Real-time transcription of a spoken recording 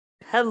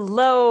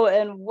Hello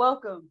and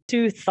welcome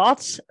to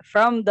Thoughts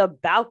from the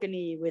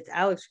Balcony with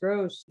Alex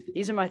Gross.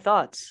 These are my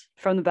thoughts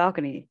from the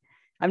balcony.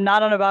 I'm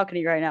not on a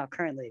balcony right now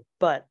currently,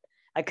 but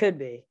I could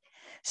be.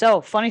 So,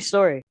 funny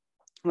story.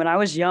 When I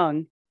was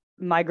young,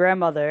 my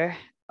grandmother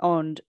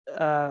owned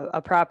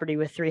a property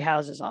with 3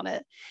 houses on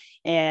it,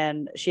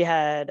 and she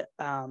had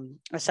a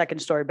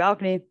second-story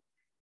balcony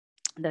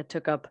that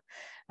took up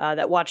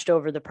that watched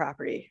over the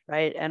property,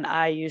 right? And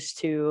I used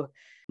to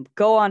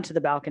go onto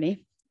the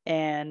balcony,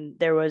 and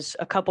there was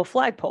a couple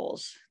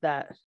flagpoles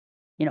that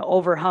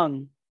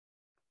overhung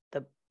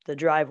the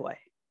driveway.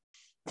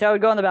 So I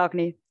would go on the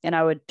balcony and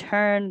I would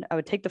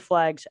take the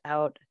flags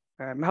out,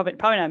 or probably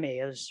not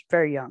me, I was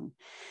very young.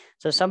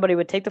 So somebody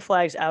would take the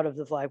flags out of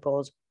the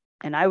flagpoles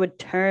and I would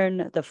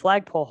turn the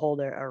flagpole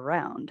holder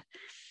around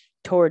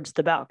towards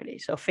the balcony,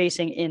 so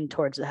facing in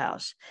towards the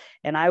house.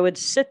 And I would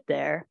sit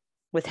there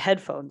with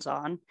headphones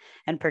on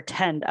and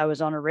pretend I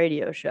was on a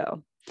radio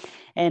show.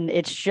 And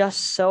it's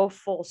just so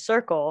full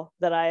circle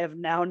that I have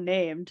now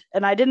named,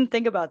 and I didn't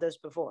think about this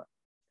before,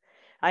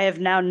 I have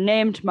now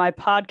named my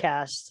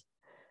podcast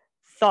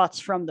Thoughts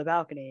from the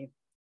Balcony,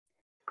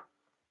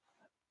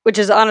 which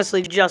is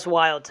honestly just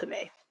wild to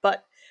me.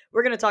 But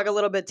we're going to talk a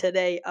little bit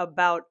today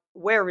about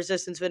where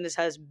resistance fitness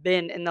has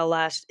been in the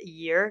last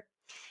year.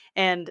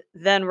 And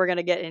then we're going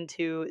to get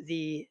into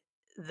the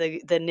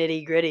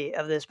nitty gritty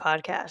of this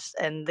podcast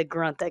and the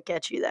grunt that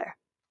gets you there.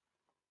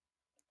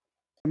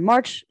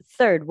 March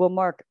 3rd will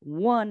mark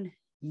 1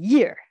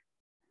 year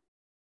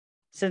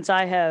since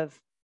I have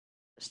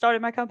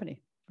started my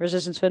company,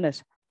 Resistance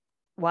Fitness.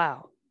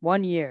 Wow,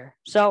 1 year.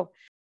 So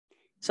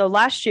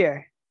last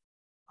year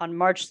on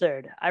March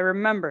 3rd, I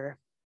remember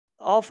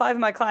all 5 of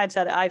my clients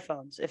had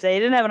iPhones. If they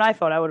didn't have an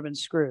iPhone, I would have been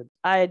screwed.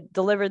 I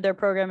delivered their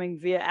programming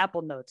via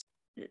Apple Notes.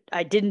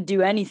 I didn't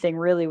do anything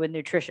really with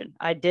nutrition.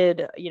 I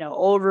did,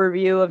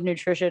 overview of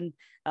nutrition,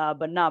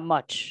 but not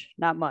much.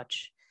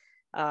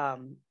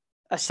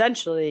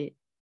 Essentially,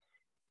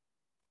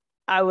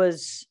 I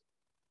was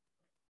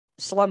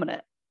slumming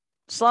it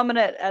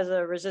as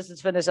a Resistance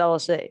Fitness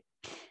LLC.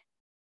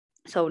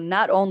 So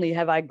not only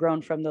have I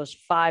grown from those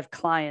 5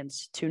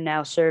 clients to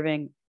now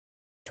serving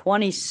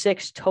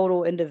 26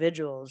 total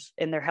individuals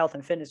in their health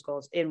and fitness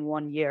goals in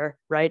 1 year,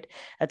 right?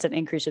 That's an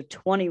increase of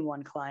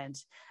 21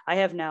 clients. I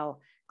have now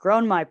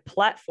grown my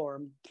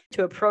platform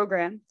to a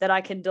program that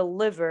I can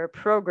deliver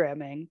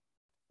programming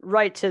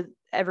right to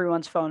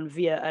everyone's phone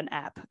via an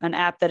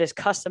app that is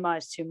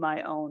customized to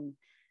my own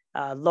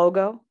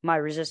logo, my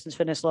Resistance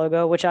Fitness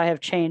logo, which I have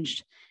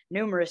changed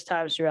numerous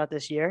times throughout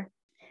this year.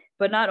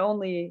 But not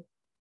only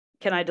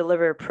can I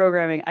deliver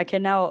programming, I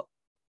can now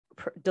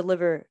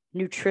deliver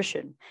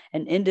nutrition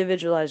and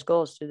individualized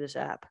goals through this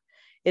app.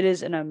 It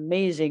is an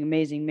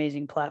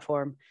amazing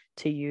platform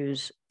to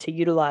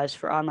utilize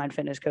for online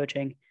fitness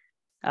coaching.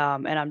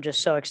 And I'm just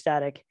so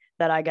ecstatic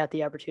that I got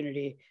the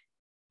opportunity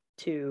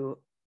to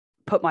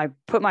put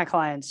my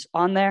clients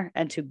on there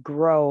and to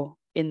grow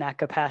in that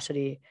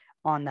capacity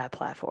on that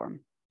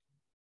platform.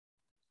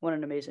 What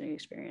an amazing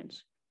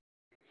experience.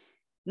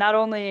 Not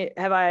only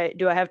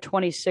do I have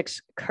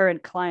 26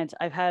 current clients,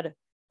 I've had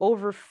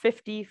over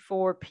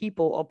 54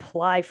 people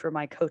apply for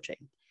my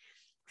coaching.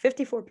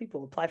 54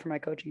 people apply for my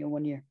coaching in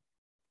 1 year.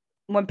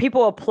 When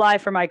people apply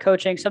for my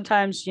coaching,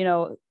 sometimes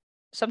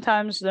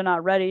they're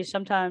not ready.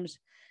 Sometimes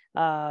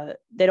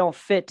they don't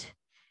fit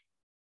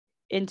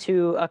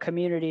into a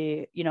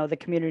community, the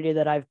community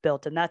that I've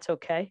built. And that's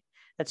okay.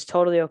 That's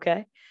totally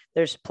okay.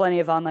 There's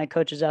plenty of online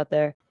coaches out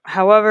there.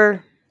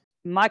 However,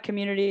 my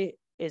community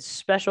is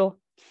special.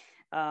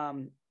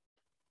 And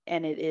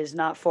it is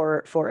not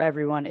for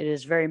everyone. It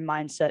is very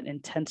mindset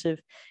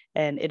intensive,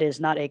 and it is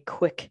not a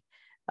quick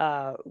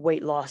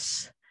weight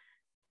loss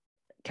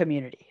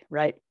community,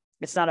 right?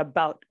 It's not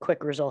about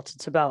quick results.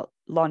 It's about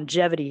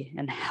longevity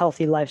and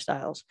healthy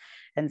lifestyles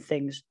and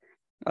things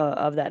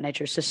of that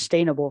nature,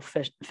 sustainable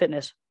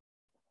fitness.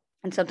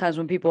 And sometimes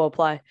when people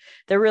apply,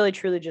 they're really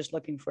truly just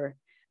looking for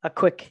a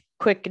quick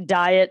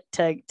diet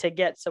to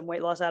get some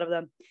weight loss out of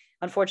them.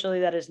 Unfortunately,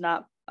 that is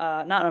not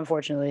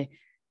unfortunately.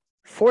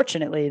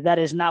 Fortunately, that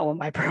is not what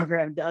my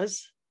program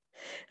does.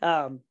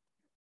 And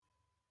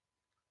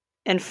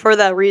for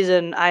that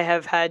reason, I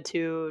have had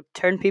to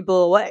turn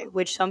people away,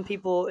 which some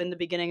people in the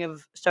beginning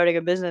of starting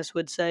a business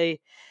would say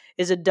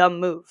is a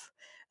dumb move.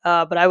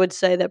 But I would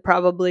say that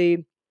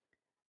probably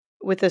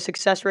with a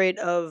success rate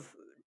of,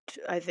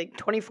 I think,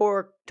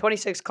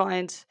 26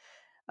 clients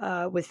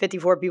with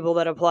 54 people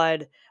that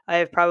applied, I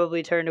have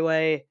probably turned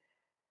away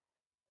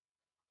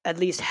at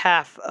least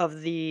half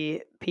of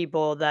the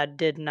people that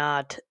did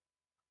not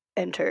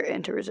enter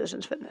into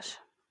Resistance Fitness.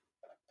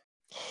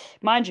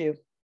 Mind you,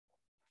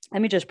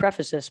 let me just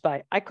preface this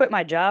by I quit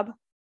my job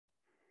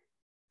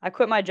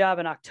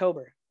in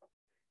October.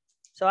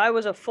 So I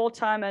was a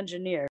full-time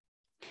engineer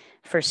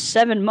for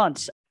 7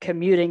 months,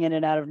 commuting in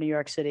and out of New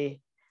York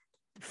City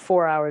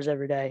 4 hours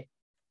every day,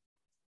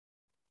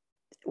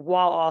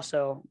 while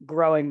also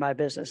growing my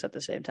business at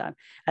the same time.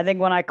 I think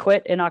when I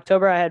quit in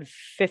October, I had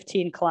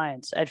 15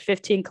 clients.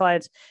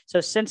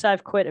 So since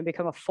I've quit and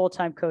become a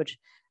full-time coach,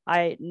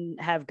 I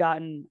have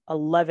gotten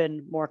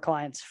 11 more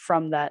clients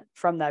from that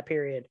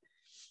period.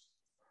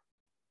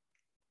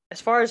 As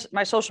far as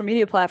my social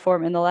media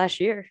platform in the last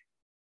year,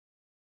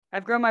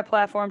 I've grown my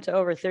platform to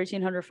over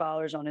 1,300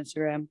 followers on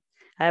Instagram.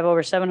 I have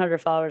over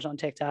 700 followers on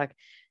TikTok.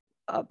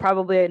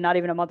 Probably not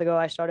even a month ago,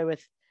 I started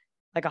with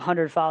like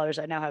 100 followers.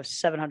 I now have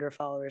 700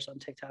 followers on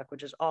TikTok,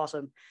 which is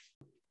awesome.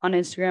 On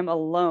Instagram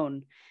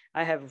alone,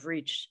 I have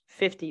reached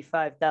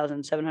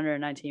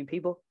 55,719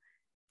 people.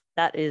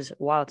 That is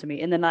wild to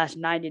me in the last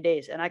 90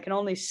 days. And I can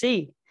only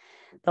see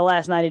the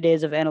last 90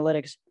 days of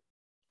analytics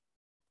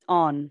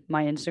on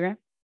my Instagram.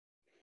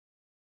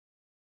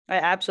 I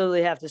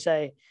absolutely have to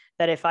say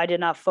that if I did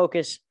not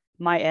focus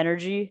my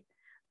energy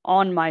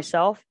on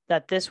myself,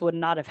 that this would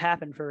not have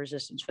happened for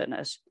Resistance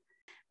Fitness.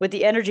 With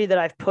the energy that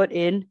I've put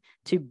in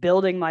to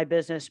building my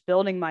business,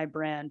 building my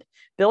brand,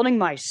 building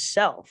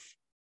myself,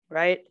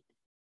 right?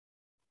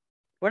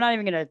 We're not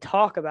even going to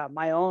talk about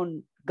my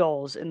own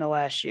goals in the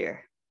last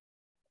year.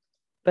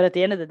 But at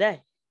the end of the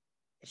day,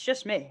 it's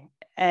just me.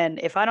 And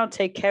if I don't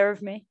take care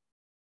of me,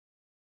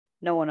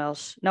 no one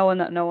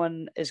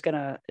is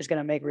gonna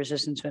make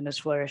Resistance Fitness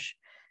flourish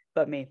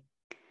but me.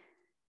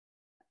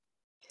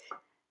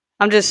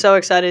 I'm just so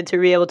excited to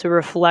be able to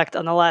reflect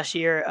on the last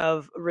year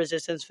of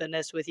Resistance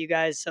Fitness with you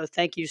guys. So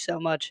thank you so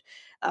much.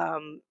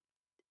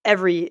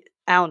 Every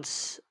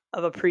ounce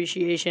of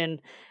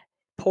appreciation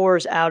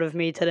pours out of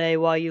me today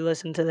while you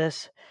listen to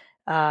this.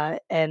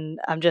 And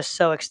I'm just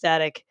so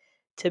ecstatic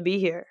to be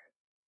here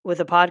with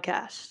a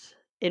podcast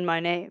in my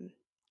name,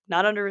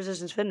 not under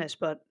Resistance Fitness,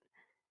 but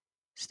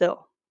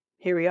still,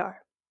 here we are.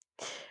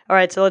 All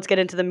right, so let's get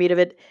into the meat of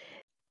it.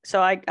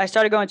 So I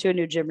started going to a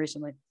new gym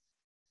recently,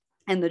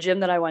 and the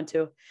gym that I went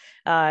to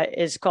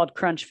is called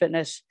Crunch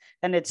Fitness,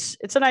 and it's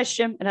a nice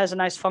gym. It has a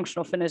nice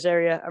functional fitness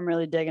area. I'm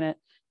really digging it.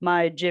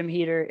 My gym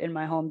heater in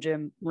my home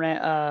gym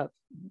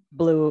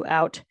blew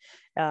out,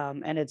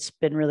 and it's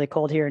been really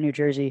cold here in New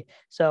Jersey,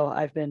 so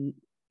I've been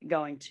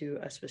going to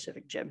a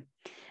specific gym,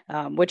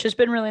 which has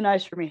been really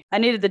nice for me. I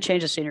needed the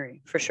change of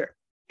scenery for sure.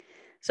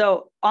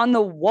 So on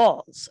the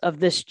walls of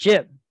this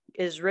gym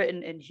is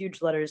written in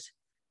huge letters,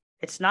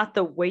 "It's not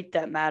the weight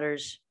that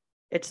matters,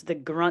 it's the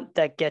grunt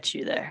that gets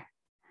you there."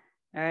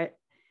 All right.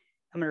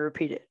 I'm going to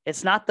repeat it.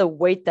 It's not the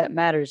weight that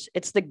matters,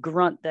 it's the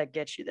grunt that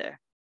gets you there.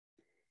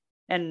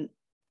 And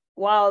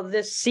while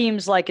this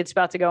seems like it's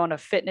about to go in a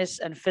fitness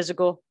and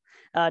physical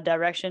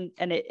direction,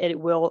 and it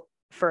will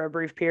for a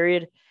brief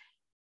period,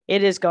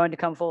 it is going to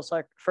come full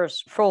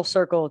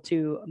circle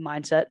to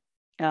mindset.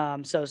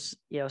 So,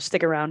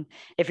 stick around.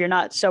 If you're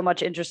not so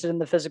much interested in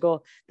the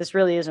physical, this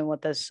really isn't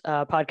what this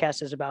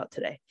podcast is about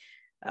today.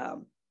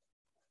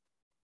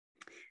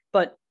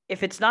 But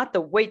if it's not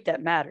the weight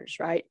that matters,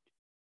 right?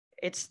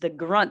 It's the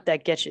grunt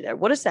that gets you there.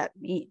 What does that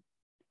mean?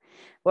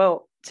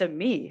 Well, to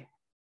me,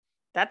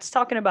 that's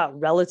talking about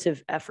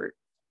relative effort,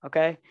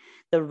 okay?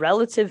 The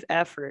relative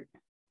effort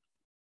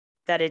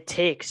that it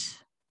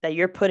takes, that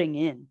you're putting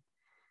in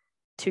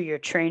to your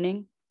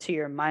training, to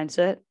your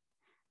mindset,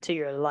 to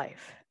your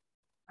life,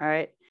 all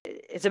right?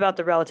 It's about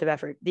the relative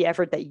effort, the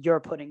effort that you're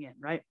putting in,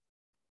 right?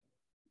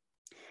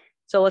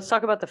 So let's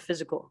talk about the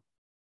physical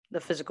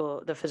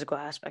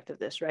aspect of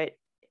this, right?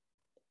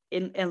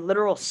 In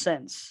literal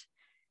sense,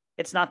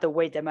 it's not the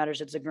weight that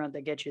matters, it's the grunt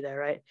that gets you there,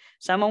 right?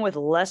 Someone with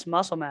less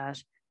muscle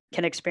mass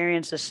can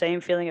experience the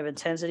same feeling of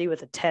intensity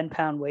with a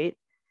 10-pound weight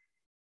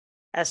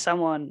as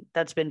someone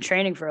that's been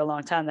training for a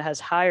long time that has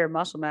higher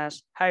muscle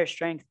mass, higher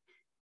strength.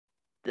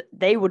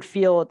 They would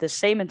feel the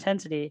same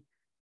intensity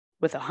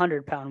with a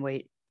 100-pound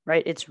weight,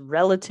 right? It's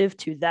relative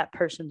to that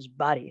person's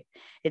body.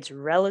 It's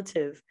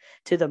relative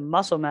to the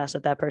muscle mass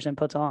that person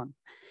puts on.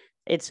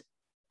 It's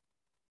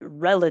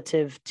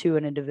relative to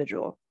an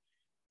individual.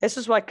 This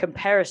is why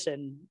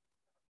comparison,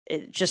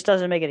 it just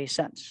doesn't make any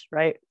sense,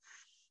 right?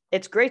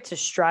 It's great to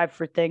strive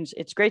for things.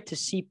 It's great to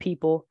see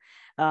people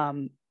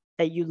that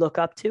you look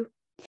up to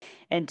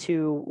and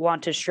to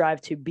want to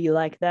strive to be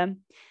like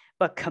them.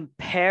 But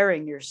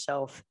comparing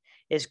yourself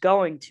is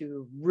going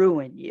to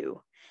ruin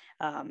you.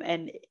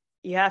 And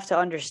you have to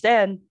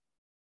understand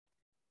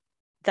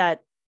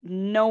that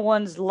no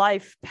one's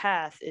life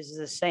path is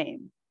the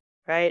same,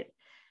 right?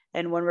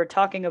 And when we're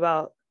talking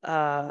about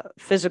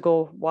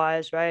physical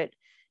wise, right?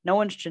 No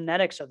one's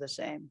genetics are the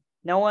same.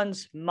 No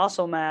one's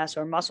muscle mass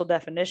or muscle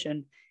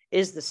definition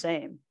is the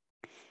same.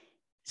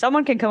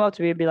 Someone can come up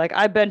to me and be like,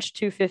 "I bench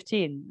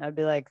 215. I'd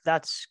be like,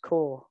 "That's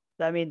cool.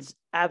 That means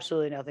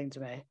absolutely nothing to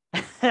me."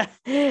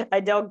 I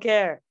don't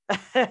care.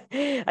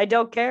 I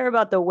don't care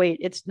about the weight.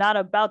 It's not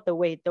about the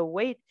weight. The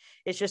weight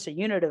is just a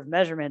unit of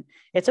measurement.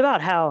 It's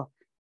about how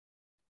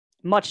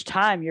much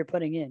time you're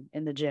putting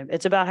in the gym.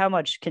 It's about how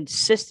much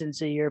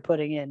consistency you're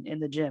putting in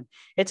the gym.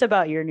 It's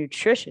about your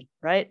nutrition,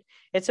 right?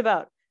 It's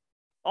about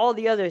all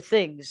the other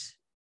things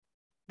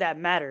that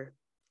matter,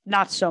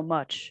 not so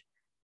much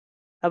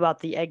about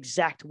the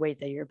exact weight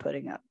that you're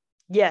putting up.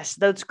 Yes,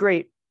 that's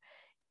great.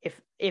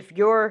 If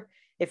your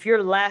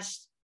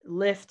last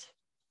lift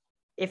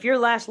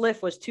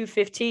was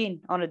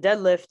 215 on a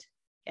deadlift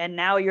and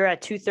now you're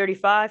at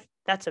 235,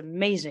 that's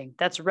amazing.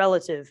 That's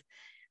relative.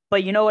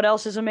 But you know what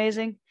else is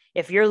amazing?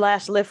 If your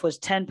last lift was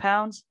 10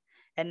 pounds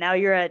and now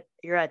you're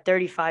at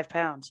 35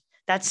 pounds,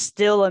 that's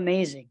still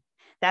amazing.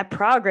 That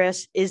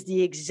progress is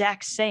the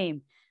exact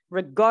same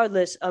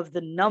regardless of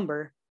the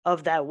number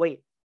of that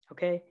weight.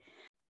 Okay.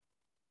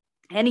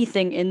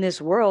 Anything in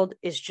this world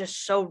is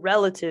just so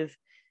relative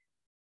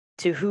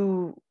to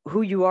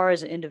who you are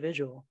as an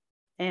individual.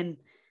 And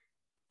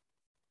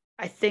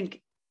I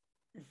think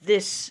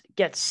this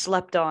gets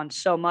slept on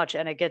so much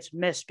and it gets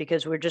missed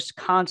because we're just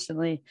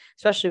constantly,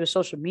 especially with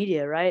social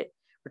media, right?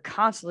 We're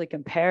constantly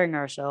comparing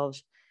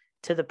ourselves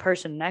to the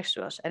person next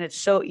to us. And it's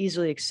so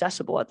easily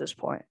accessible at this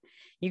point.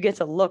 You get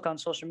to look on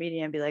social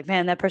media and be like,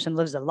 man, that person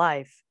lives a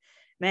life.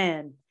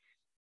 Man,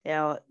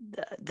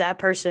 that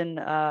person,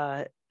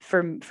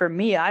 for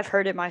me, I've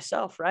heard it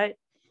myself, right?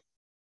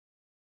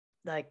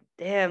 Like,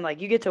 damn,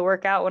 like you get to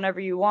work out whenever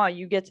you want.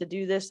 You get to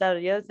do this, that, or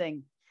the other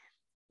thing.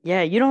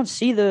 Yeah, you don't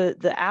see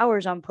the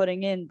hours I'm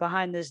putting in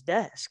behind this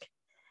desk.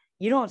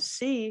 You don't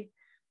see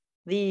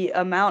the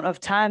amount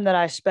of time that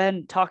I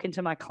spend talking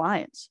to my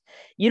clients.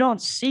 You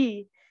don't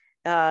see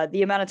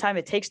the amount of time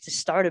it takes to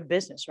start a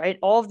business, right?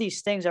 All of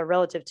these things are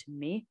relative to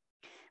me,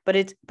 but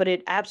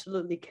it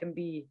absolutely can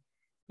be,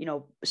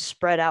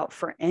 spread out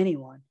for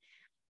anyone.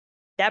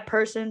 That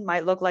person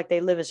might look like they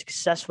live a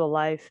successful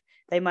life.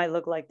 They might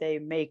look like they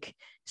make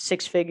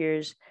six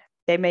figures.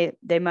 They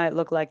might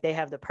look like they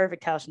have the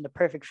perfect house and the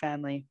perfect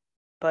family.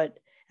 But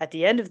at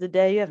the end of the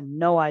day, you have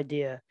no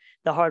idea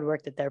the hard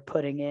work that they're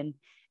putting in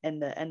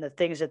and the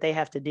things that they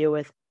have to deal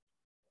with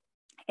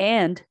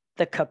and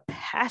the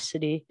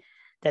capacity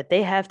that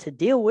they have to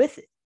deal with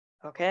it.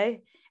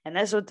 Okay. And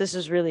that's what this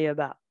is really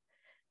about.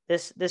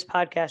 This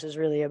podcast is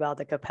really about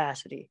the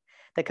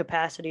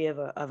capacity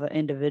of an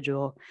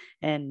individual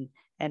and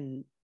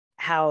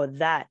how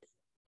that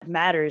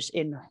matters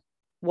in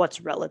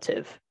what's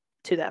relative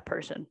to that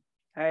person.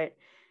 All right.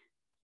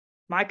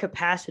 My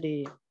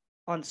capacity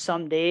on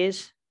some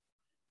days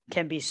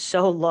can be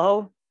so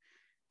low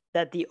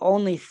that the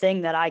only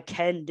thing that I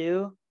can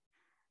do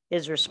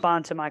is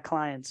respond to my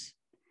clients.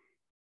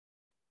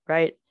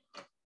 Right.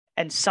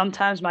 And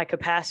sometimes my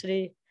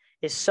capacity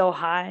is so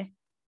high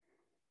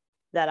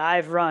that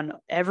I've run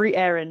every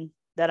errand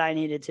that I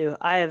needed to.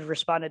 I have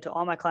responded to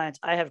all my clients.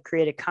 I have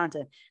created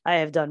content. I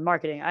have done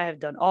marketing. I have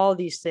done all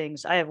these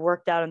things. I have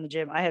worked out in the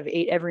gym. I have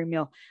ate every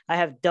meal. I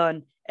have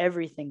done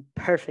everything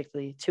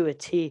perfectly to a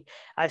T.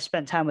 I've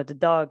spent time with the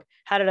dog.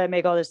 How did I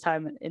make all this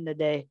time in the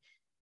day?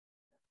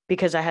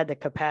 Because I had the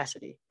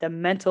capacity, the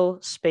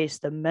mental space,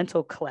 the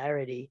mental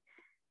clarity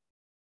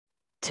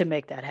to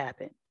make that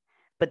happen.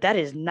 But that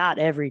is not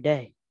every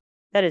day.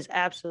 That is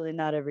absolutely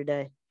not every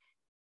day.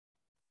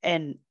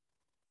 And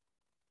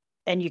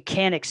you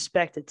can't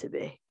expect it to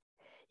be.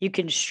 You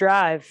can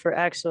strive for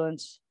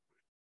excellence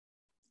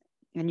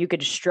and you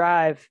can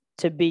strive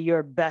to be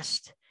your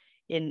best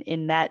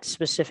in that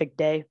specific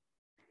day.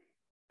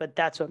 But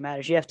that's what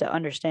matters. You have to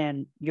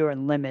understand your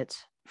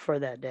limits for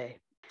that day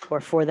or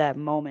for that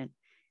moment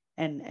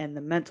and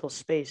the mental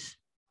space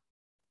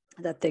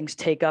that things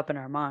take up in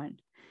our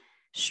mind.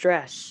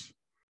 Stress,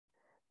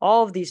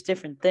 all of these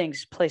different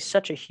things play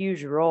such a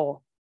huge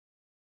role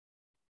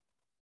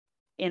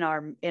in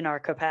our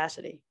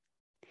capacity,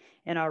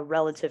 in our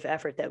relative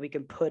effort that we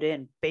can put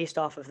in based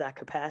off of that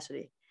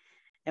capacity.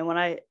 And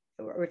when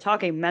we're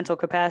talking mental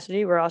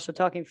capacity, we're also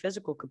talking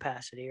physical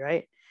capacity,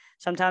 right?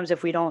 Sometimes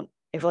if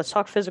let's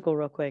talk physical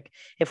real quick.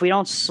 If we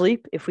don't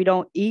sleep, if we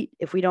don't eat,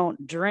 if we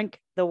don't drink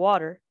the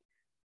water,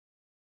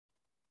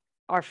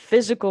 our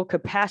physical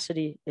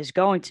capacity is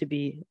going to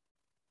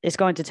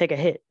take a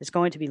hit. It's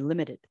going to be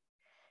limited.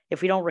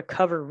 If we don't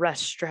recover,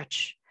 rest,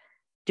 stretch,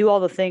 do all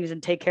the things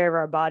and take care of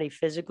our body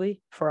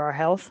physically for our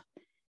health,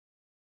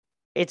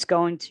 it's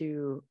going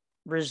to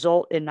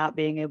result in not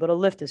being able to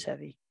lift as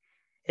heavy.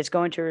 It's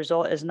going to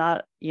result as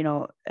not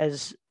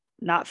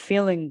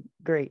feeling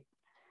great,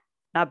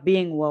 not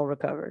being well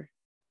recovered.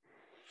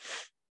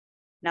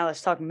 Now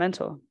let's talk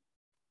mental.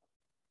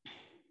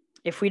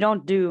 If we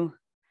don't do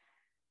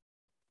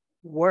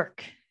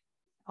work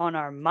on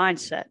our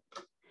mindset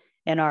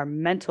and our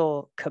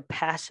mental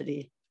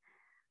capacity,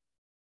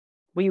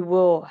 we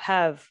will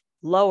have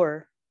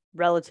lower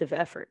relative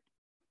effort.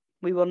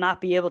 We will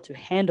not be able to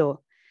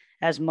handle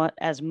as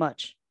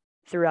much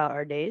throughout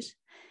our days.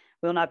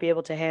 We will not be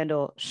able to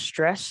handle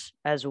stress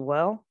as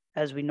well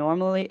as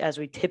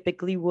we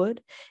typically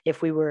would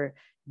if we were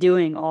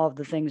doing all of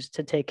the things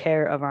to take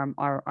care of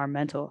our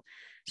mental.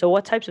 So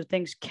what types of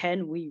things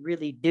can we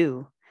really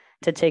do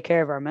to take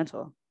care of our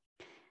mental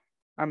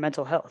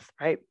health,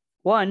 right?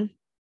 One,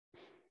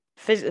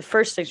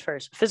 first things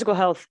first, physical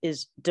health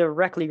is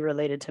directly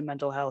related to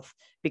mental health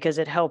because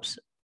it helps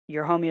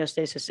your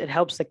homeostasis. It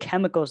helps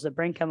the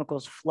brain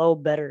chemicals flow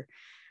better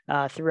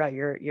throughout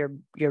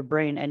your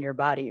brain and your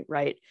body,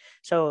 right?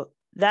 So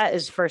that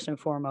is first and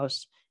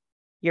foremost.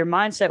 Your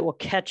mindset will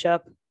catch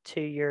up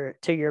to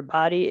your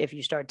body if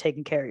you start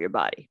taking care of your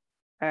body.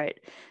 All right.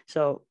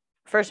 So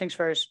first things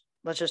first,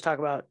 let's just talk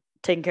about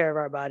taking care of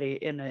our body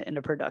in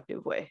a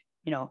productive way.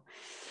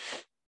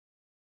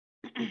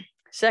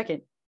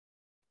 Second,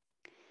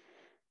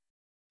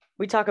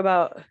 we talk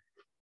about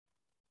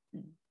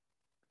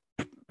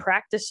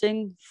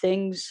practicing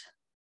things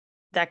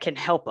that can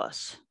help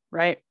us,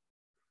 right?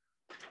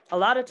 A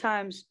lot of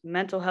times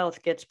mental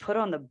health gets put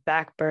on the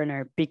back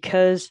burner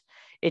because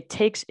it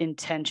takes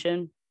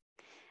intention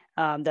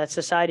that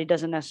society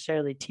doesn't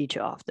necessarily teach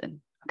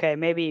often. Okay,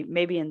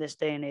 maybe in this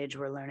day and age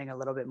we're learning a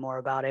little bit more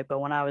about it, but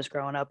when I was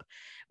growing up,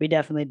 we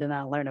definitely did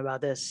not learn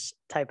about this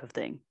type of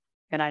thing.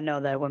 And I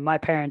know that when my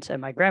parents and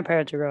my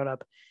grandparents were growing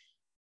up,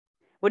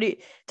 what do you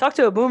talk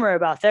to a boomer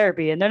about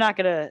therapy, and they're not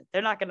gonna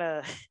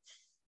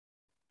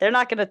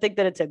think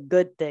that it's a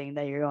good thing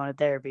that you're going to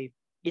therapy.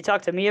 You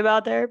talk to me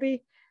about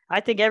therapy, I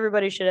think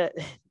everybody should,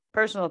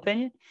 personal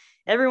opinion,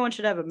 everyone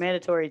should have a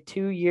mandatory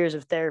 2 years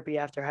of therapy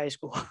after high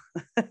school.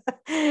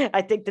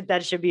 I think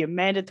that should be a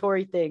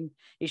mandatory thing.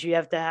 You should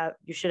have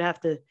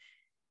to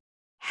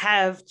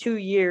have 2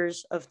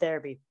 years of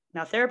therapy.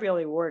 Now, therapy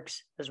only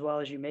works as well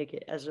as you make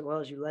it, as well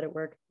as you let it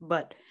work.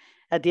 But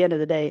at the end of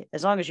the day,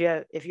 as long as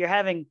if you're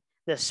having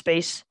the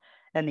space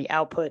and the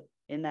output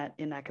in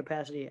that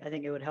capacity, I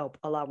think it would help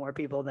a lot more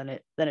people than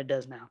it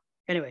does now.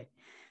 Anyway,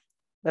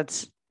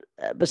 that's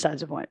besides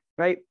the point,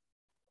 right?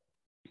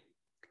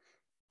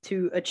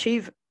 To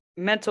achieve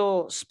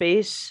mental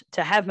space,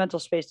 to have mental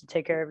space to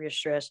take care of your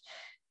stress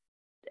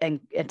and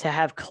to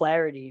have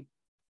clarity,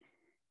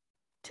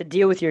 to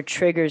deal with your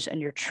triggers and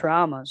your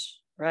traumas,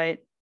 right?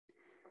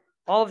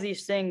 All of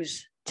these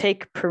things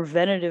take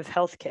preventative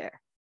health care.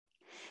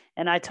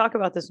 And I talk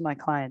about this with my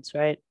clients,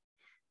 right?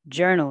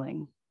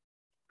 Journaling,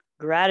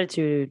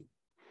 gratitude,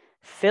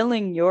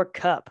 filling your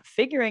cup,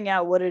 figuring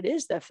out what it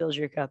is that fills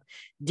your cup,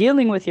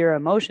 dealing with your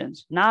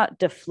emotions, not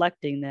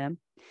deflecting them,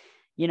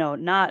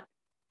 not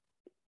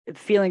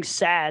feeling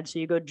sad, so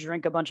you go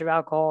drink a bunch of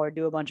alcohol or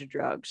do a bunch of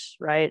drugs,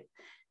 right?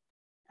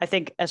 I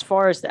think as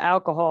far as the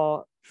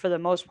alcohol, for the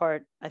most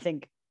part, I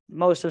think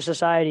most of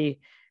society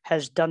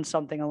has done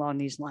something along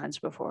these lines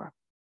before.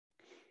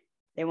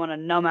 They want to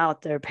numb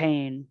out their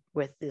pain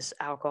with this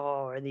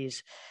alcohol or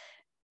these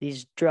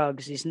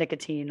drugs, these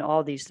nicotine,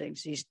 all these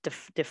things, these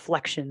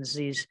deflections,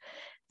 these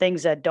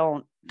things that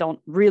don't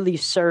really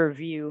serve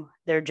you.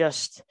 They're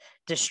just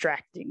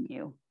distracting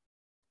you.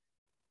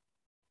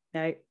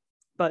 Right?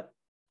 But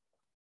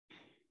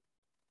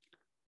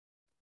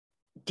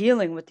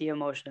dealing with the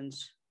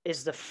emotions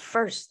is the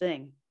first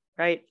thing,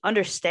 right?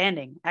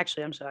 Understanding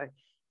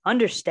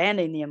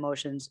the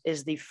emotions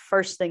is the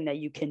first thing that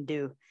you can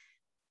do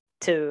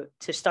to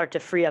start to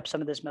free up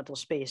some of this mental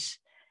space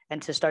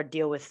and to start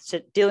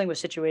dealing with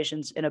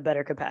situations in a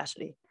better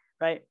capacity,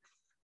 right?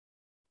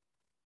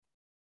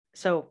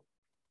 So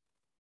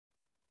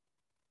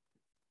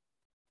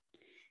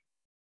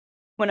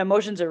when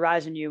emotions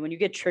arise in you, when you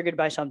get triggered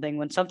by something,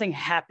 when something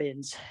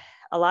happens,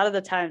 a lot of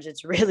the times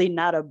it's really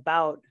not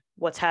about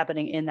what's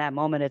happening in that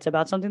moment. It's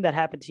about something that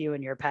happened to you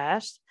in your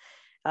past.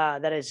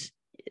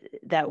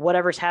 That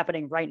whatever's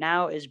happening right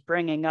now is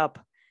bringing up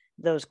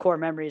those core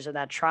memories of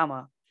that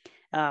trauma.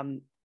 So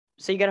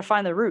you got to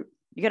find the root.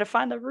 You got to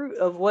find the root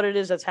of what it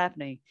is that's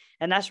happening.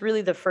 And that's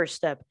really the first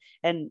step.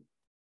 And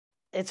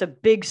it's a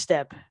big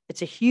step.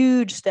 It's a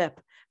huge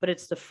step, but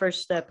it's the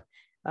first step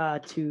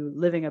to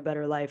living a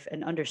better life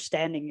and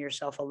understanding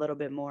yourself a little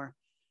bit more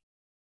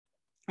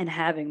and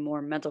having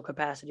more mental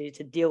capacity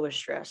to deal with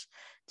stress,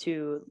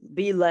 to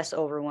be less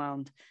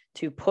overwhelmed,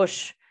 to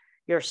push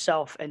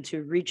yourself and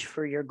to reach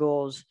for your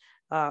goals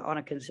on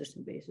a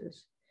consistent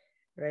basis,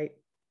 right?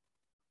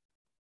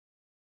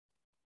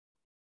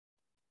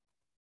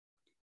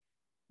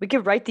 We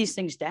can write these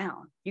things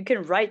down. You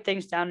can write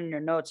things down in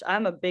your notes.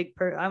 I'm a big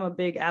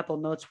Apple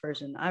Notes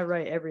person. I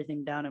write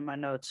everything down in my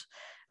notes.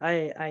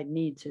 I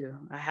need to.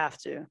 I have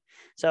to.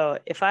 So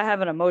if I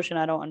have an emotion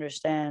I don't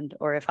understand,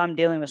 or if I'm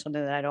dealing with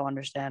something that I don't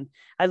understand,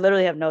 I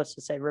literally have notes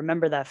that say,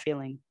 remember that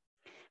feeling.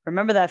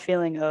 Remember that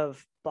feeling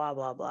of blah,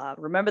 blah, blah.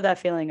 Remember that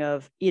feeling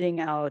of eating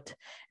out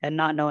and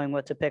not knowing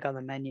what to pick on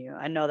the menu.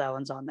 I know that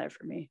one's on there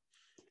for me.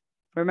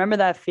 Remember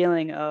that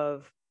feeling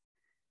of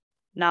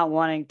not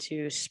wanting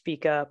to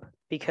speak up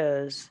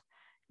because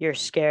you're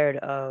scared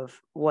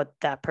of what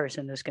that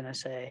person is going to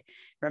say.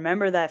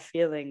 Remember that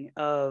feeling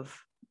of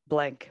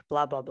blank,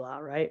 blah, blah, blah,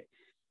 right?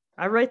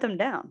 I write them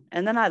down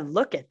and then I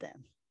look at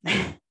them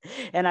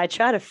and I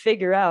try to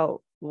figure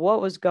out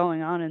what was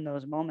going on in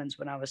those moments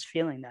when I was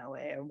feeling that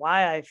way and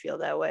why I feel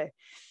that way.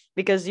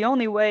 Because the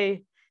only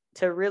way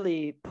to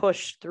really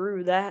push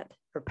through that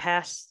or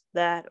past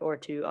that or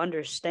to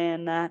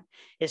understand that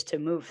is to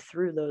move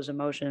through those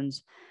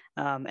emotions.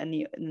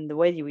 And the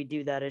way that we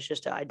do that is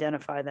just to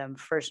identify them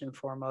first and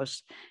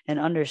foremost and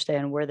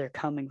understand where they're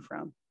coming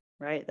from,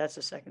 right? That's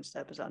the second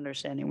step, is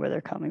understanding where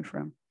they're coming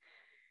from.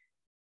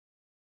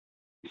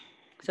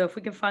 So if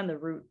we can find the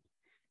root,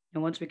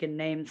 and once we can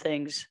name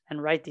things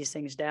and write these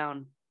things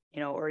down,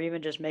 or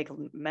even just make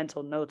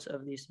mental notes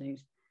of these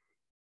things,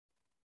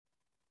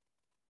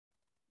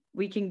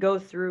 we can go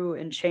through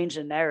and change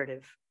the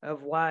narrative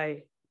of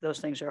why those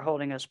things are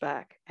holding us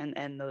back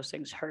and those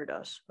things hurt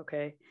us,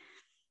 okay?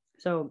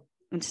 So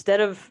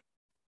instead of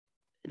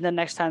the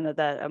next time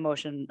that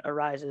emotion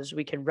arises,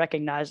 we can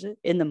recognize it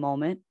in the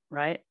moment,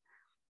 right?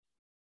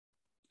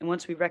 And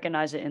once we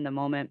recognize it in the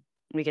moment,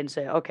 we can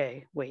say,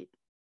 okay, wait,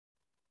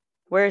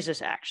 where is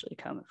this actually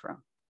coming from?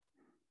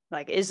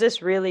 Like, is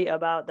this really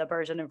about the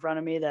person in front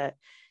of me that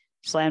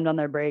slammed on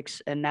their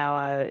brakes and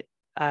now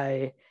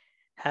I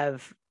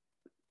have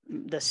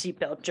the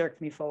seatbelt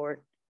jerked me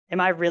forward? Am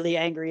I really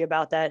angry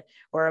about that?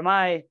 Or am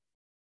I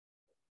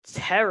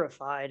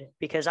terrified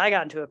because I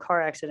got into a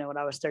car accident when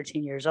I was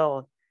 13 years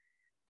old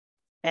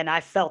and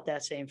I felt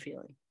that same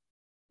feeling,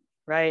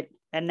 right?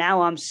 And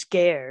now I'm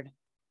scared,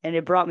 and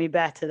it brought me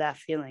back to that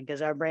feeling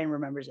because our brain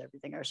remembers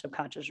everything. Our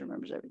subconscious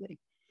remembers everything,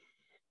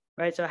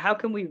 right? So how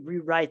can we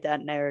rewrite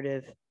that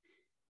narrative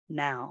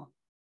now?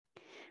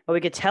 Well, we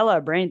could tell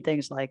our brain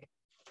things like,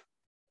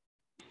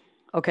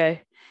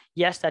 okay,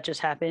 yes, that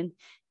just happened.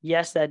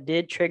 Yes, that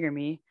did trigger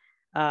me.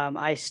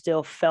 I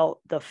still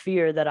felt the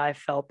fear that I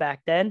felt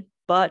back then.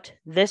 But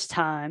this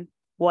time,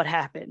 what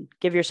happened?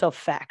 Give yourself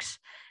facts.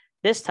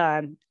 This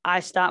time, I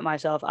stopped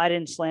myself. I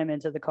didn't slam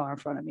into the car in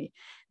front of me.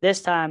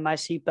 This time, my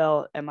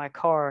seatbelt and my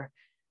car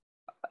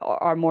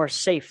are more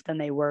safe than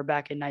they were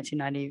back in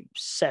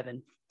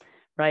 1997,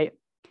 right?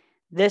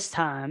 This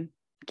time,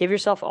 give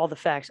yourself all the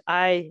facts.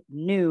 I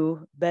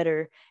knew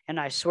better and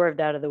I swerved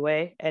out of the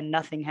way and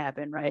nothing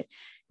happened, right?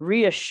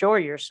 Reassure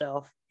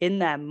yourself in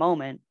that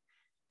moment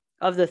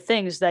of the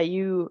things that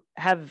you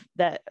have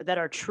that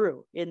are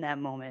true in that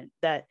moment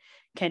that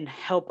can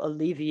help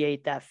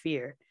alleviate that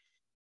fear.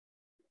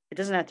 It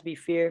doesn't have to be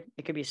fear.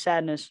 It could be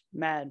sadness,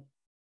 mad,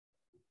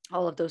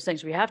 all of those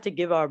things. We have to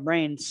give our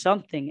brain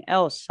something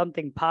else,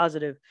 something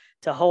positive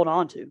to hold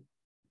on to.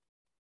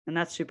 And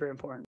that's super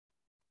important.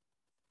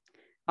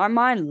 Our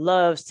mind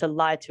loves to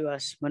lie to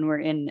us when we're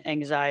in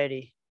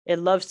anxiety. It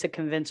loves to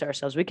convince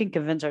ourselves. We can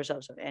convince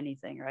ourselves of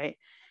anything, right?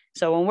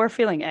 So when we're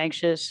feeling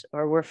anxious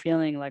or we're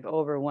feeling like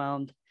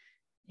overwhelmed,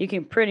 you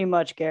can pretty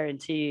much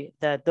guarantee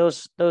that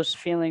those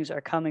feelings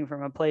are coming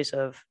from a place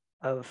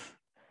of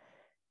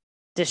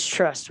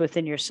distrust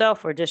within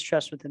yourself or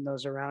distrust within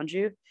those around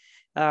you.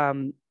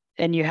 And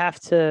you have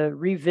to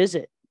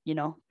revisit,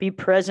 be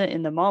present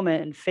in the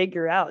moment and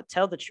figure out,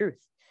 tell the truth,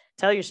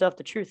 tell yourself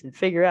the truth and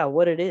figure out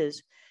what it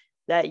is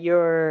that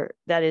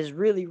is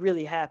really,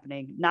 really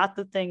happening, not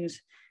the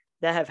things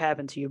that have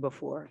happened to you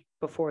before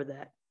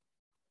that.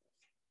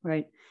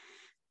 Right.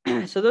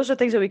 So those are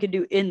things that we can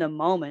do in the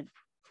moment.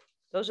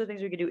 Those are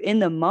things we can do in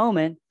the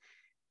moment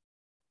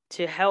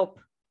to help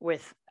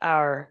with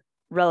our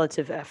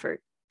relative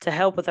effort, to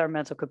help with our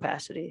mental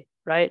capacity,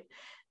 right?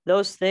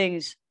 Those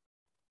things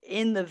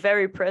in the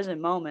very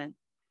present moment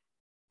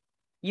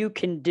you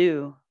can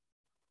do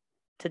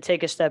to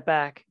take a step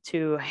back,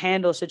 to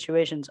handle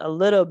situations a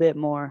little bit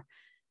more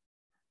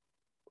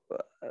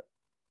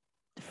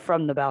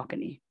from the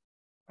balcony,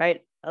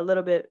 right? A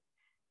little bit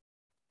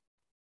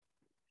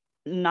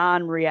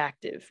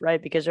non-reactive,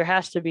 right? Because there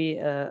has to be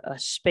a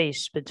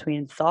space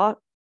between thought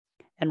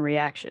and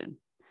reaction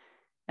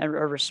and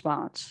a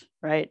response,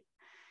 right?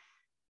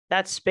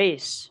 That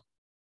space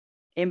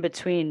in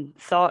between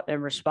thought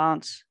and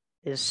response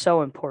is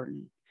so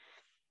important.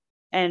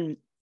 And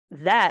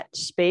that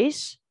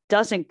space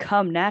doesn't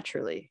come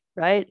naturally,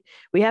 right?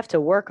 We have to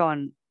work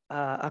on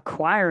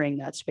acquiring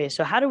that space.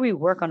 So how do we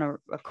work on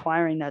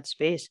acquiring that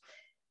space?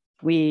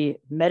 We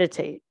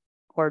meditate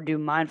or do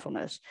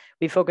mindfulness.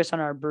 We focus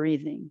on our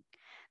breathing.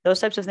 Those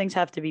types of things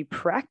have to be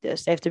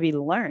practiced. They have to be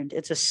learned.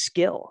 It's a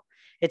skill.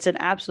 It's an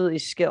absolutely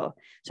skill.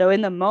 So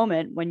in the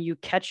moment when you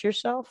catch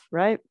yourself,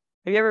 right?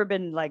 Have you ever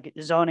been like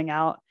zoning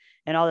out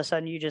and all of a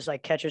sudden you just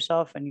like catch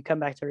yourself and you come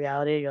back to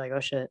reality? You're like, oh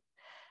shit.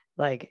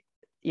 Like,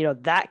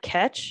 that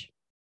catch,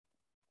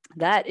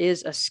 that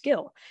is a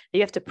skill.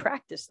 You have to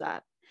practice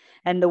that.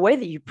 And the way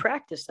that you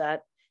practice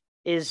that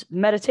is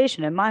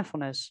meditation and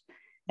mindfulness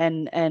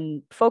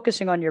and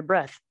focusing on your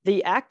breath.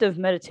 The act of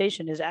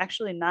meditation is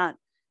actually not,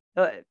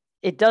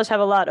 it does have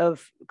a lot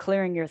of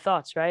clearing your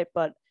thoughts, right?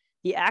 But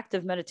the act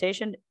of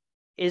meditation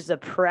is the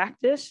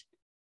practice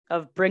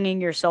of bringing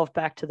yourself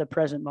back to the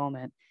present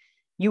moment.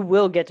 You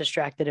will get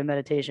distracted in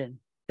meditation.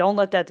 Don't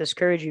let that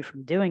discourage you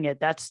from doing it.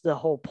 That's the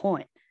whole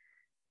point.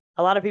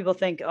 A lot of people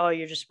think, oh,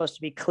 you're just supposed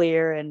to be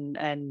clear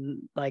and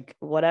like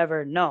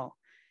whatever. No,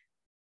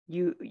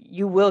 you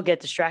will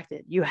get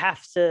distracted. You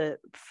have to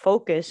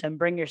focus and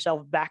bring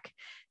yourself back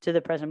to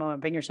the present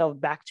moment, bring yourself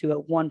back to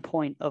one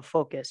point of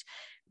focus.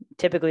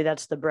 Typically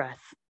that's the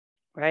breath,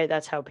 right?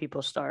 That's how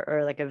people start,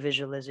 or like a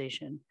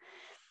visualization.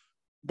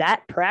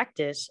 That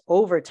practice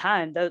over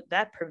time,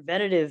 that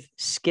preventative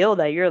skill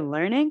that you're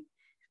learning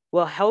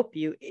will help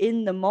you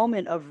in the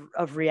moment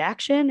of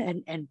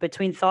reaction and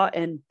between thought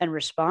and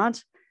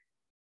response.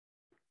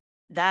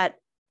 That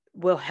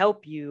will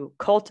help you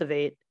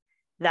cultivate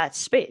that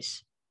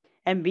space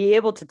and be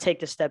able to take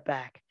the step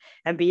back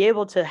and be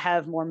able to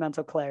have more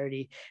mental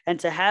clarity and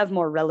to have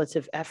more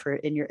relative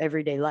effort in your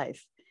everyday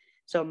life.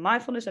 So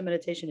mindfulness and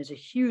meditation is a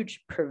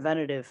huge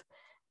preventative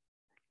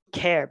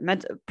care,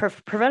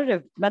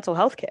 preventative mental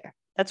health care.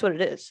 That's what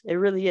it is. It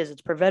really is.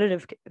 It's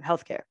preventative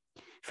health care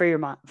for your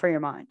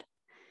mind,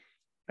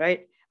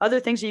 right? Other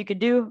things that you could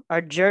do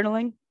are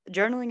journaling.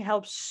 Journaling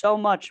helps so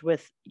much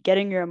with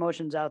getting your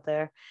emotions out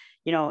there.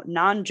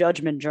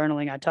 non-judgment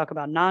journaling. I talk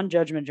about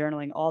non-judgment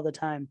journaling all the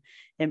time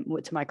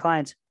to my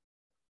clients.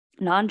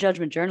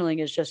 Non-judgment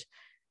journaling is just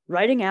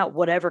writing out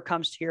whatever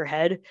comes to your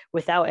head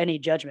without any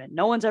judgment.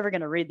 No one's ever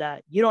going to read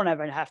that. You don't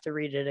ever have to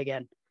read it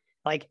again.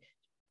 Like,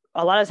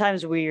 a lot of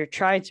times we're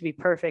trying to be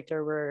perfect,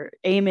 or we're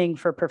aiming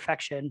for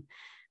perfection,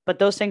 but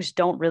those things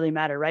don't really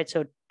matter, right?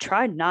 So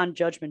try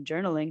non-judgment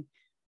journaling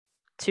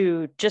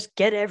to just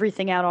get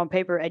everything out on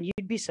paper, and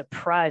you'd be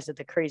surprised at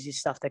the crazy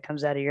stuff that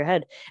comes out of your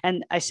head.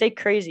 And I say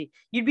crazy,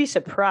 you'd be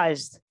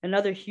surprised.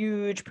 Another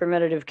huge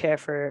preventative care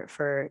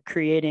for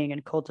creating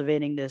and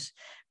cultivating this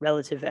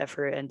relative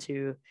effort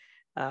into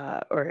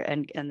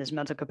and this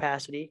mental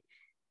capacity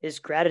is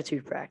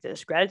gratitude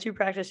practice. Gratitude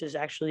practice is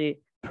actually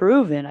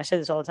proven, I say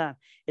this all the time,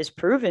 is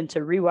proven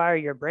to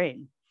rewire your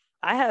brain.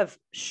 I have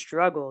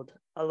struggled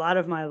a lot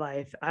of my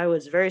life. I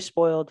was very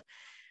spoiled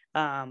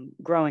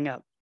growing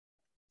up.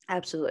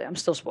 Absolutely. I'm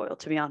still spoiled,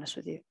 to be honest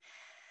with you.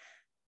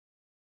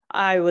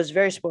 I was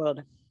very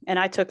spoiled, and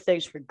I took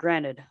things for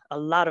granted a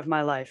lot of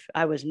my life.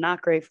 I was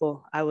not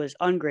grateful. I was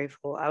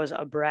ungrateful. I was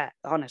a brat,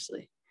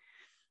 honestly.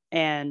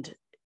 And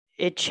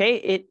it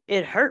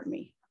hurt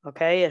me.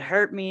 Okay. It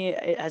hurt me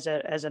as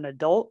an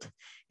adult.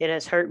 It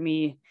has hurt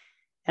me.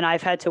 And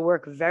I've had to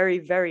work very,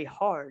 very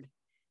hard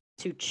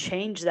to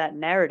change that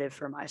narrative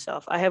for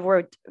myself. I have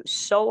worked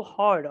so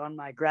hard on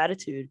my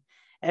gratitude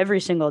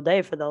every single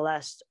day for the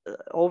last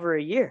over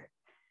a year.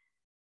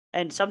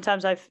 And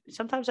sometimes I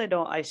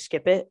don't, I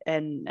skip it.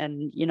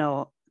 And,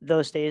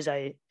 those days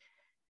I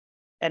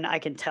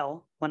can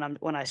tell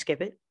when I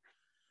skip it.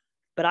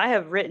 But I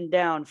have written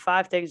down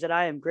 5 things that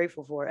I am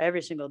grateful for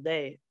every single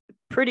day,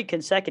 pretty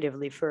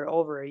consecutively for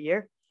over a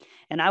year.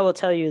 And I will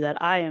tell you that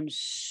I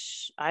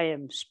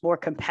am more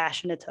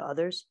compassionate to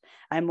others.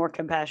 I am more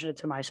compassionate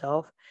to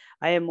myself.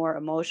 I am more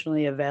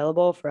emotionally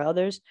available for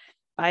others.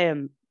 I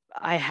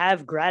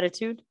have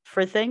gratitude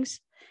for things.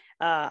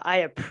 I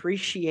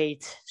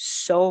appreciate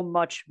so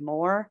much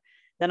more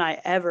than I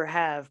ever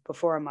have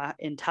before in my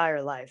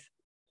entire life.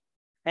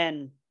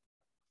 And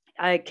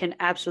I can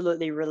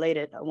absolutely relate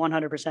it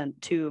 100%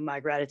 to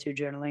my gratitude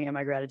journaling and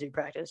my gratitude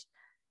practice.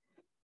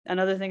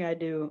 Another thing I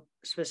do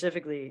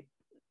specifically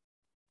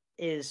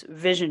is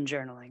vision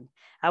journaling.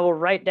 I will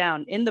write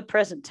down in the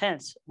present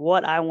tense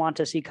what I want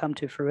to see come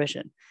to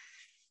fruition.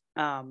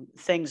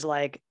 Things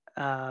like,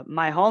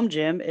 my home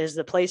gym is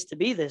the place to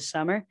be this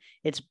summer.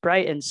 It's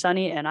bright and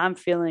sunny, and I'm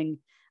feeling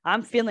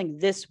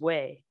this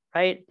way,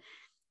 right?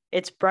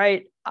 It's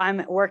bright.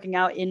 I'm working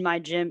out in my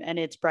gym, and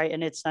it's bright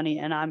and it's sunny,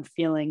 and I'm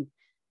feeling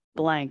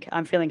blank.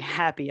 I'm feeling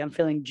happy. I'm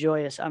feeling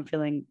joyous. I'm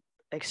feeling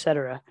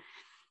etc.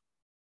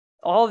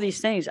 All of these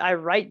things I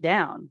write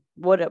down.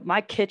 What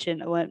my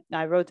kitchen, when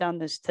I wrote down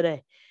this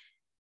today,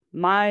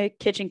 my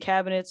kitchen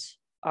cabinets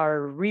are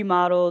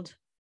remodeled,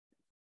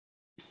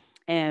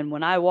 and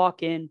when I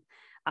walk in,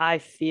 I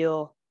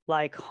feel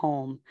like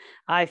home.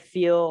 I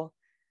feel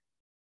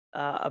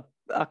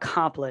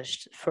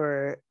accomplished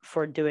for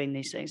doing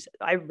these things.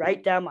 I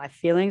write down my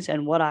feelings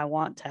and what I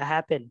want to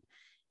happen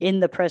in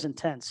the present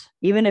tense,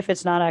 even if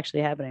it's not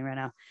actually happening right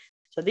now.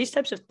 So these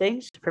types of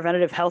things,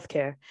 preventative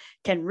healthcare,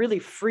 can really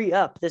free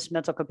up this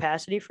mental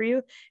capacity for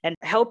you and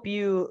help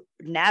you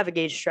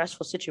navigate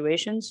stressful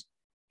situations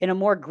in a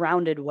more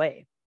grounded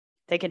way.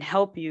 They can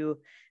help you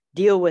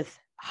deal with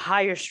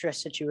higher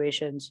stress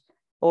situations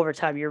over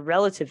time. Your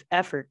relative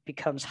effort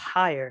becomes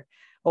higher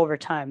over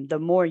time the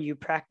more you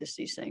practice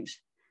these things.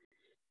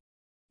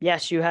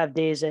 Yes, you have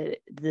days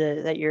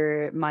that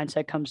your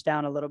mindset comes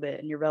down a little bit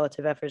and your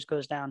relative efforts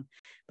goes down.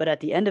 But at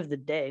the end of the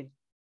day,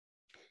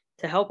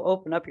 to help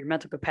open up your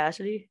mental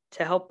capacity,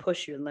 to help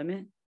push your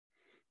limit,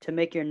 to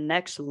make your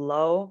next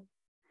low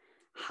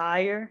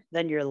higher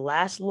than your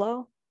last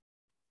low,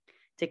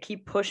 to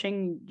keep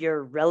pushing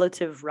your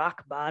relative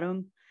rock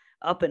bottom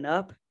up and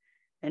up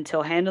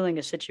until handling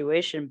a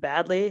situation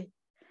badly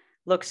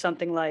looks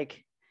something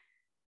like,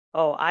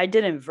 oh, I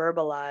didn't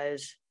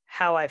verbalize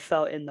how I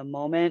felt in the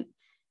moment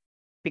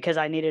because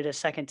I needed a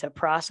second to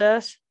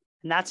process.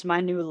 And that's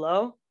my new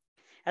low,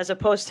 as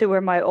opposed to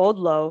where my old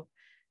low,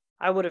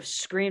 I would have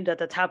screamed at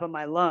the top of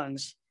my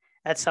lungs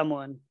at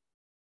someone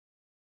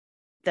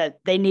that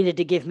they needed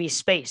to give me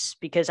space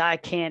because I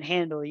can't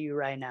handle you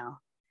right now.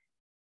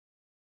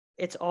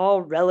 It's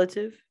all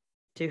relative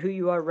to who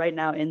you are right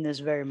now in this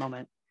very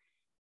moment.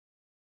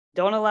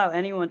 Don't allow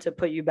anyone to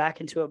put you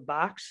back into a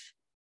box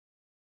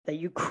that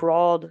you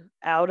crawled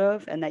out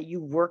of and that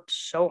you worked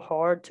so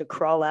hard to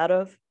crawl out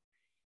of.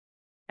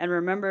 And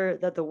remember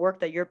that the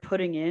work that you're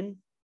putting in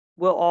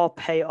will all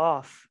pay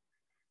off.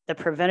 The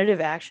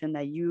preventative action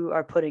that you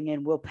are putting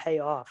in will pay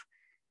off.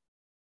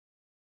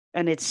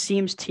 And it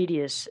seems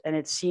tedious and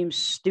it seems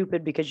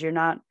stupid because you're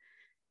not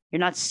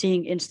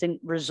seeing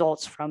instant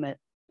results from it.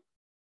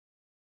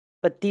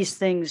 But these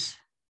things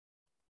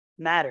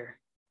matter.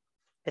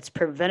 It's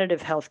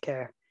preventative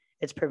healthcare.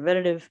 It's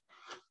preventative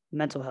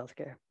mental health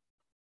care.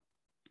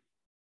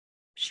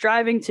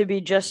 Striving to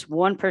be just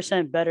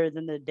 1% better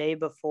than the day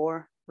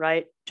before,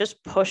 right?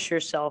 Just push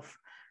yourself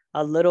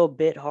a little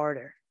bit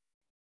harder.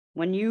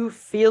 When you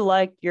feel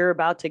like you're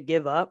about to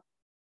give up,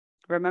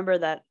 remember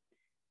that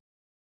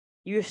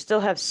you still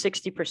have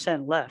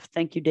 60% left.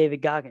 Thank you,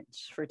 David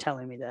Goggins, for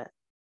telling me that.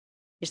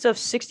 You still have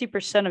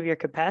 60% of your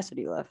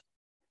capacity left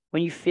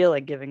when you feel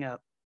like giving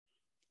up.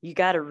 You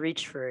got to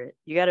reach for it.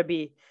 You got to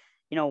be,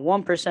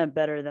 1%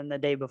 better than the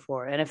day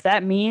before. And if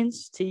that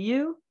means to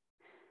you,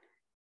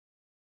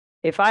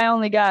 if I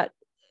only got,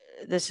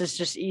 this is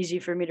just easy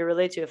for me to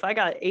relate to. If I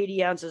got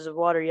 80 ounces of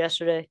water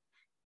yesterday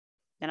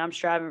and I'm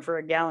striving for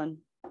a gallon,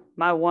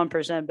 my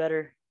 1%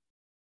 better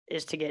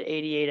is to get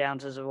 88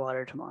 ounces of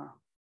water tomorrow.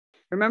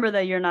 Remember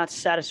that you're not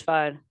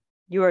satisfied.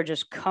 You are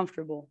just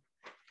comfortable,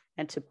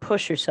 and to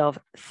push yourself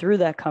through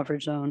that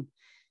comfort zone,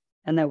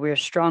 and that we're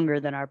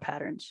stronger than our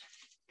patterns.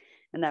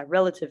 And that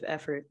relative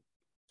effort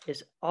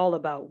is all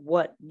about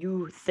what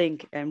you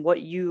think and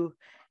what you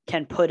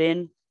can put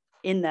in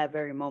that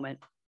very moment.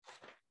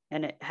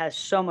 And it has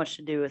so much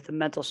to do with the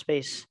mental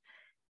space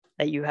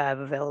that you have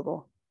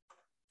available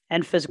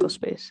and physical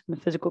space and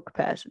the physical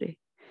capacity.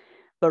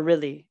 But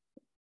really,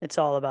 it's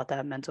all about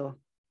that mental.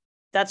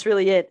 That's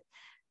really it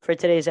for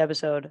today's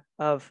episode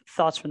of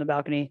Thoughts from the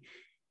Balcony.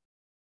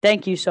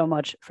 Thank you so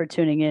much for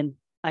tuning in.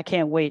 I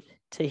can't wait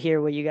to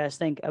hear what you guys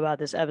think about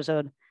this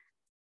episode.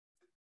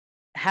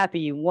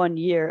 Happy 1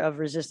 year of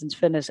Resistance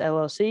Fitness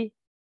LLC,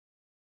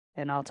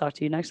 and I'll talk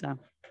to you next time.